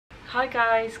Hi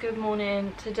guys, good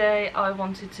morning. Today I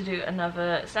wanted to do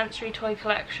another sensory toy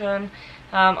collection.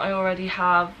 I already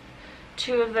have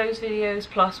 2 of those videos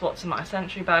plus what's in my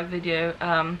sensory bag video,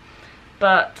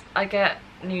 but I get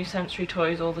new sensory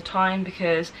toys all the time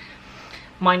because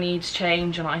my needs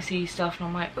change and I see stuff and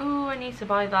I'm like, ooh, I need to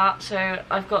buy that. So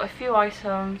I've got a few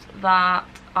items that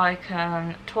I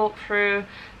can talk through,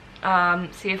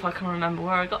 see if I can remember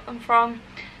where I got them from,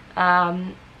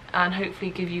 and hopefully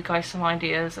give you guys some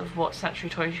ideas of what sensory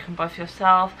toys you can buy for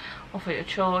yourself or for your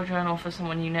children or for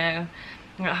someone you know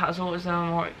that has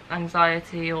autism or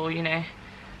anxiety or, you know,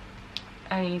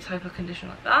 any type of condition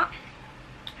like that.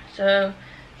 So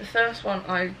the first one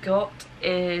I got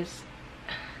is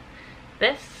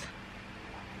this.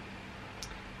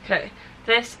 Okay,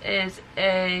 this is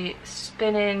a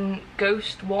spinning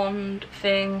ghost wand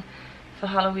thing for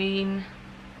Halloween.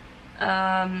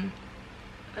 Let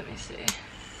me see.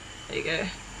 There you go.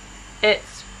 It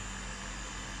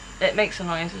makes a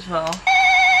noise as well.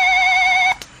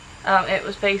 It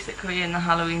was basically in the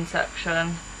Halloween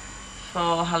section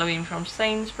for Halloween from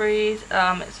Sainsbury's.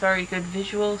 It's very good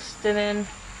visual stunning.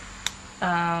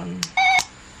 Oh,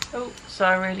 so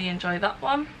I really enjoy that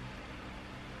one.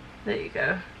 There you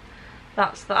go.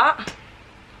 That's that.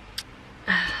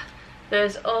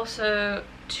 There's also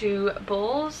 2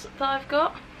 balls that I've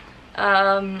got.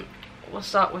 We'll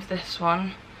start with this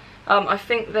one. I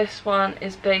think this one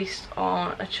is based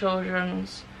on a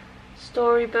children's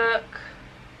storybook.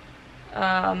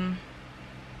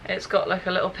 It's got like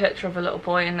a little picture of a little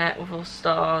boy in it with all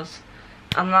stars,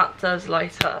 and that does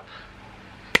light up,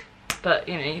 but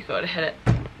you know, you've got to hit it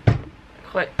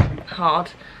quite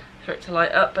hard for it to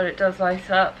light up, but it does light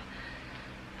up.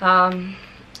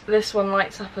 This one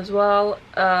lights up as well.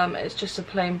 It's just a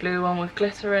plain blue one with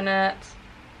glitter in it,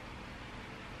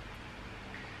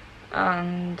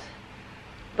 and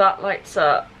that lights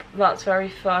up. That's very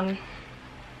fun.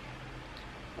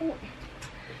 Ooh.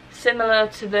 Similar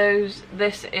to those,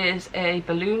 this is a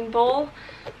balloon ball,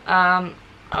 and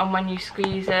when you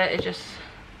squeeze it, it just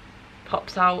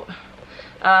pops out.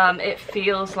 It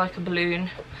feels like a balloon,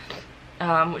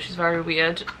 which is very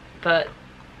weird, but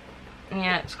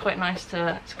yeah, it's quite nice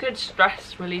to, it's a good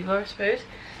stress reliever, I suppose.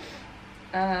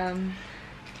 The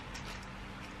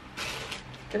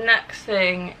next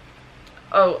thing,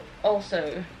 oh,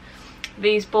 also,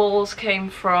 these balls came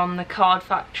from the Card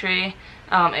Factory.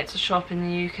 It's a shop in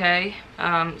the UK,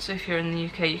 so if you're in the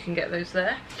UK you can get those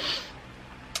there.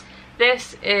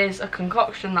 This is a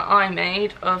concoction that I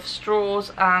made of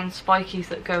straws and spikies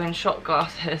that go in shot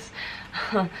glasses.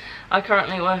 I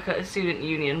currently work at a student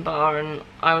union bar and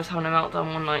I was having a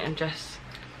meltdown one night and just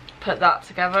put that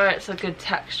together. It's a good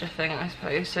texture thing, I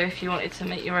suppose, so if you wanted to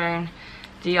make your own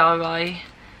DIY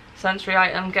sensory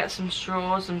item, get some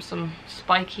straws and some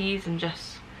spikies and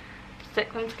just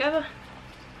stick them together.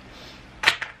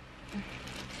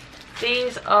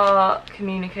 These are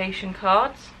communication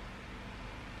cards.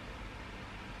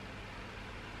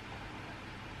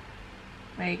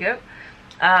 There you go.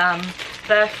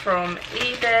 They're from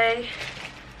eBay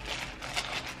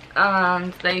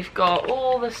and they've got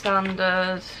all the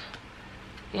standard,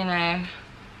 you know,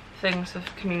 things of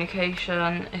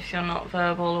communication if you're not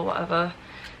verbal or whatever.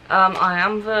 I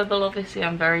am verbal, obviously,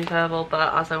 I'm very verbal,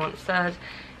 but as I once said,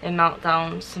 in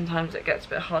meltdowns sometimes it gets a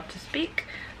bit hard to speak.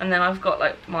 And then I've got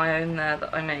like my own there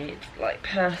that I made, like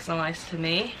personalised to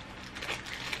me.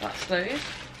 That's those.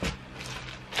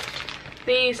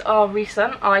 These are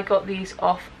recent. I got these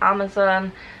off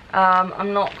Amazon.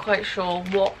 I'm not quite sure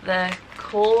what they're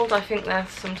called. I think they're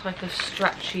some type of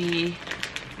stretchy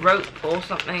rope or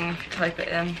something if you type it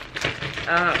in. If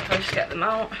I just get them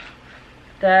out.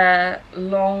 They're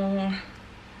long,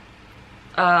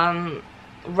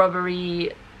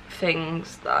 rubbery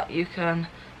things that you can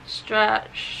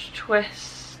stretch,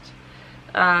 twist,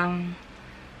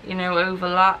 you know,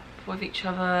 overlap with each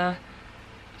other,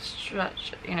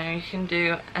 stretch, you know, you can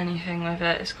do anything with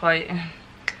it. It's quite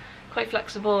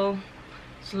flexible,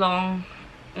 it's long,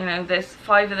 you know. There's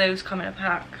 5 of those come in a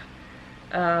pack,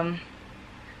 no,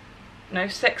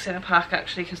 6 in a pack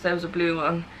actually, because there was a blue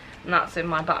one and that's in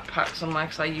my backpack somewhere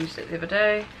because I used it the other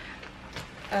day.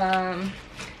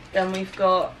 Then we've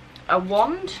got a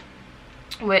wand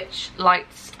which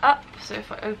lights up, so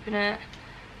if I open it,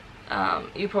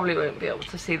 you probably won't be able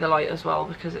to see the light as well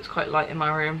because it's quite light in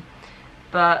my room,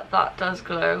 but that does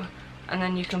glow. And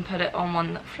then you can put it on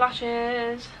one that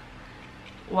flashes,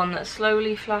 one that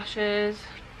slowly flashes,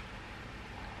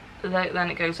 then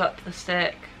it goes up the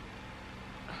stick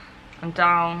and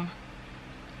down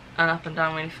and up and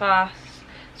down really fast,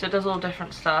 so it does all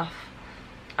different stuff.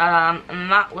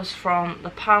 and that was from the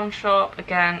Pound Shop,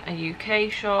 again a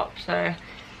UK shop, so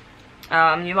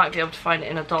you might be able to find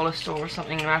it in a dollar store or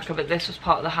something in America, but this was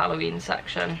part of the Halloween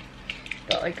section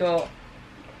that I got.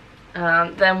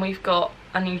 Then we've got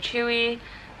a new Chewy,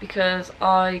 because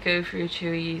I go through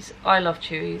Chewies. I love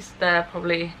Chewies, they're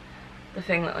probably the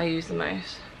thing that I use the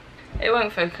most. It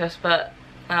won't focus, but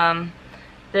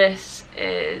this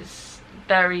is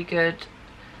very good.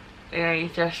 You know, you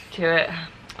just chew it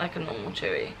like a normal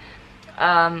Chewy.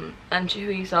 And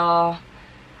Chewies are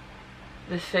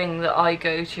the thing that I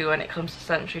go to when it comes to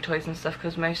sensory toys and stuff,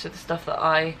 because most of the stuff that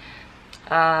I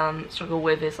struggle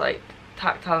with is like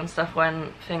tactile and stuff.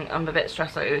 When I'm a bit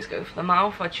stressed, I always go for the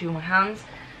mouth. I chew my hands.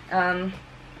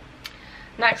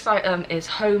 Next item is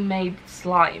homemade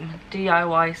slime,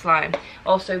 DIY slime.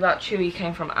 Also, that Chewy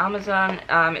came from Amazon.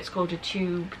 It's called a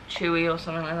Tube Chewy or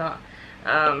something like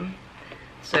that.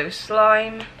 So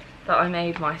slime that I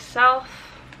made myself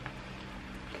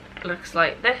looks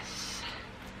like this.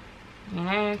 You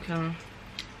know, you can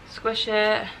squish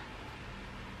it,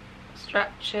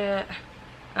 stretch it.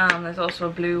 There's also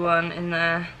a blue one in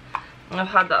there. And I've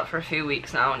had that for a few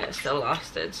weeks now and it still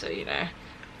lasted, so you know.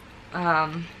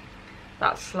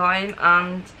 That's slime,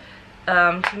 and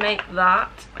to make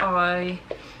that I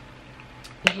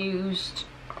used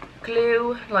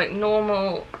glue, like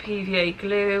normal PVA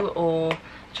glue or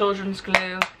children's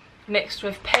glue, mixed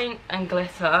with paint and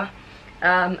glitter,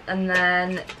 and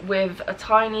then with a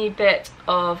tiny bit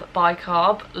of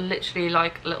bicarb, literally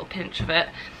like a little pinch of it,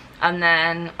 and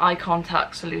then eye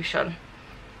contact solution.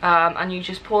 And you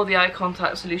just pour the eye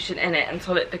contact solution in it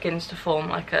until it begins to form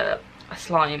like a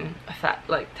slime effect,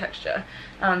 like texture.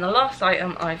 And the last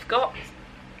item I've got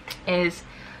is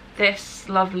this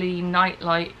lovely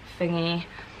nightlight thingy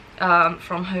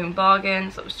from Home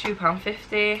Bargains. That was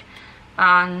 £2.50,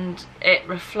 and it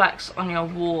reflects on your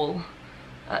wall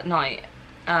at night.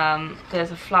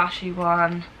 There's a flashy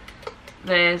one,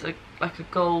 there's like a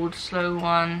gold slow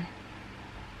one,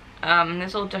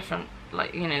 there's all different,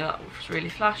 like, you know, that was really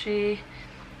flashy.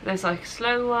 There's like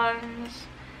slow ones,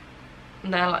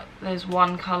 and there's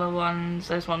one colour ones,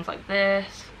 there's ones like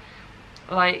this.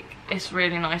 Like, it's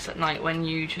really nice at night when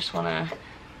you just want to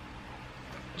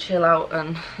chill out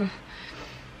and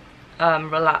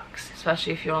relax,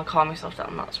 especially if you want to calm yourself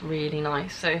down. That's really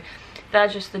nice. So they're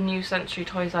just the new sensory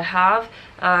toys I have.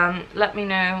 Let me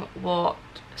know what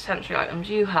sensory items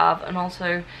you have, and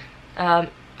also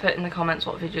put in the comments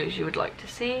what videos you would like to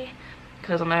see,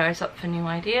 because I'm always up for new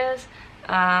ideas.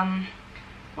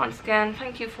 Once again,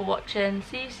 thank you for watching.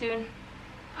 See you soon.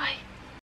 Bye.